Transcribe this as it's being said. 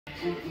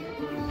When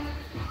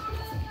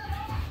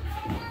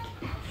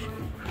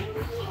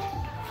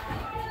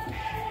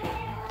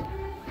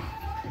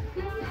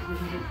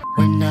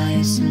I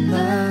used to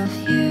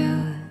love you.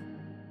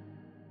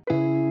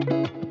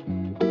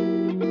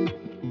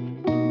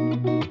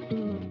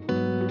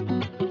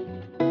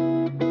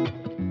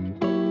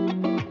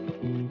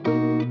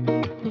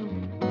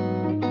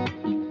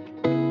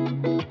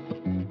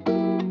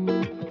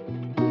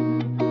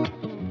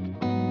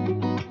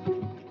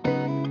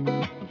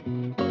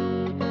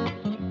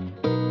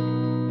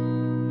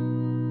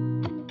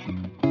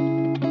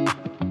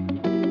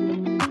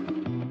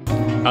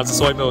 How's the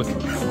soy milk? It's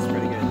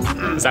pretty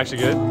good. It's actually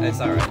good?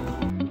 It's alright.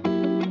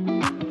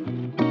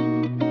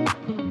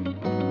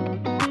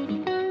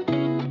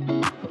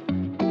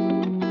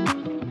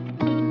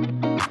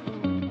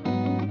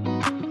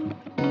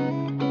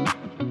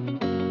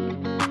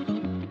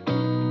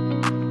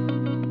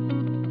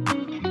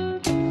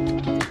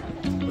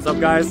 What's up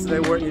guys? Today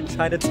we're in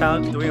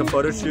Chinatown doing a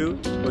photo shoot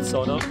with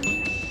Sonam.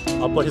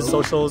 I'll put his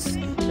socials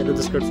in the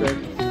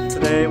description.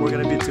 Today we're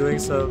going to be doing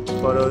some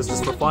photos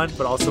just for fun,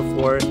 but also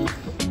for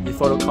the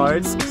photo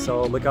cards,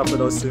 so look out for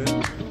those soon.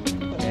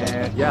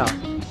 And yeah,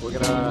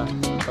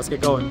 let's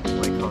get going.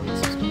 Like, comment,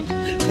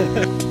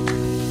 subscribe.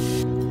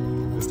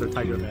 Mr.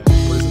 Tiger Man.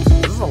 What is this?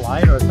 Is this a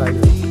lion or a tiger?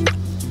 Lion.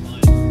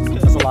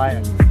 That's a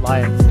lion.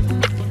 Lion.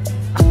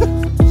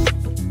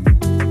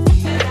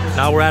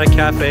 Now we're at a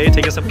cafe,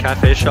 taking some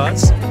cafe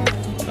shots.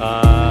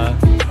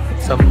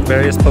 Some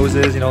various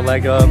poses, you know,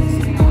 leg up,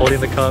 holding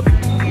the cup,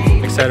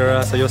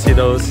 etc. So you'll see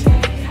those.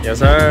 Yes,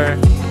 sir.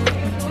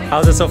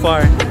 How's it so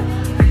far?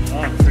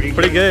 Oh,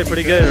 pretty good,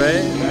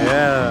 right?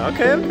 Yeah.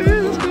 Okay,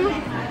 that's cool.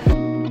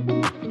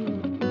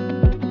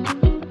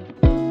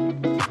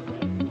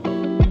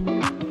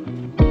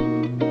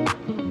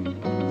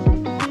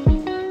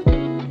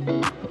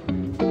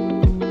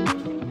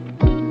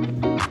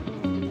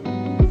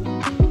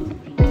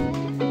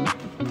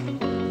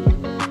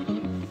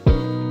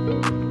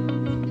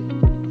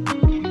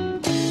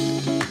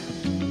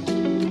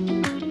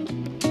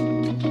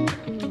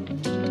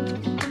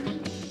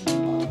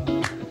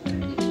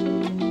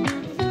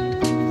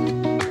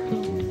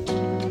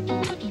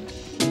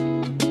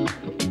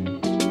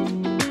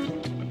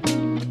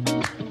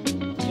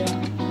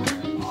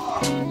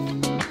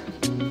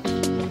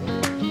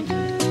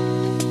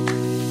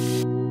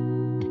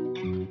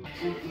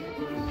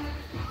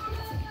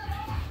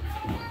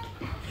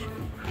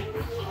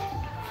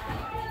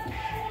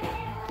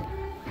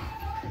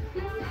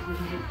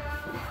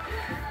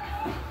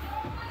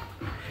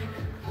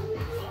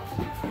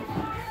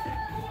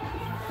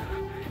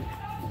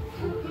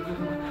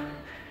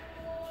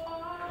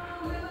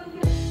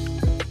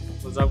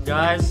 What's up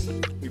guys?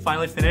 We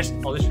finally finished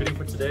all the shooting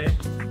for today.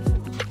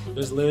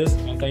 There's Liz,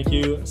 and thank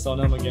you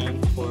Sonam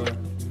again for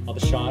all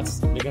the shots.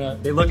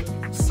 They look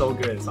so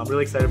good, so I'm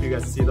really excited for you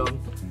guys to see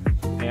them.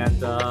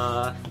 And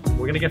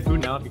we're gonna get food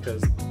now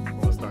because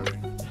we're all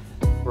starving.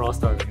 We're all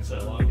starving,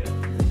 so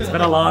it's been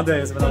a long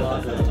day,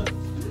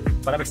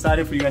 But I'm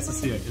excited for you guys to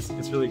see it.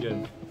 It's really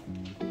good.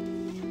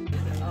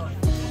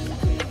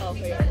 Oh,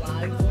 for your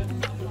live.